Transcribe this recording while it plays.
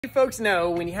You folks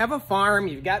know when you have a farm,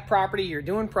 you've got property, you're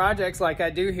doing projects like I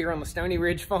do here on the Stony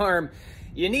Ridge farm,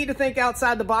 you need to think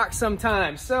outside the box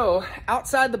sometimes. So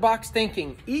outside the box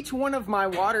thinking, each one of my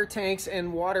water tanks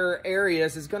and water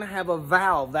areas is going to have a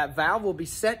valve. That valve will be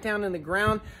set down in the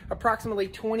ground approximately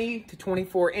 20 to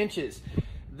 24 inches.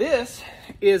 This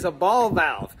is a ball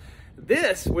valve.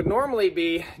 This would normally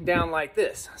be down like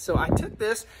this. So I took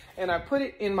this and I put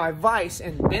it in my vise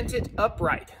and bent it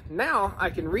upright. Now I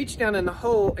can reach down in the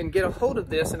hole and get a hold of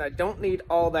this, and I don't need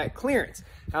all that clearance.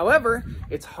 However,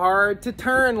 it's hard to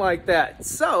turn like that.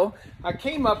 So I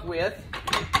came up with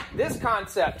this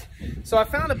concept. So I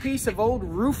found a piece of old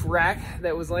roof rack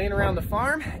that was laying around the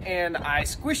farm, and I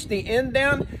squished the end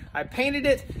down, I painted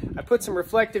it, I put some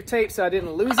reflective tape so I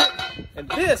didn't lose it, and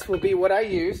this will be what I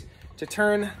use to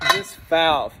turn this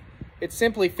valve. It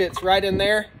simply fits right in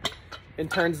there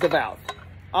and turns the valve.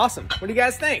 Awesome. What do you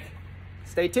guys think?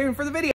 Stay tuned for the video.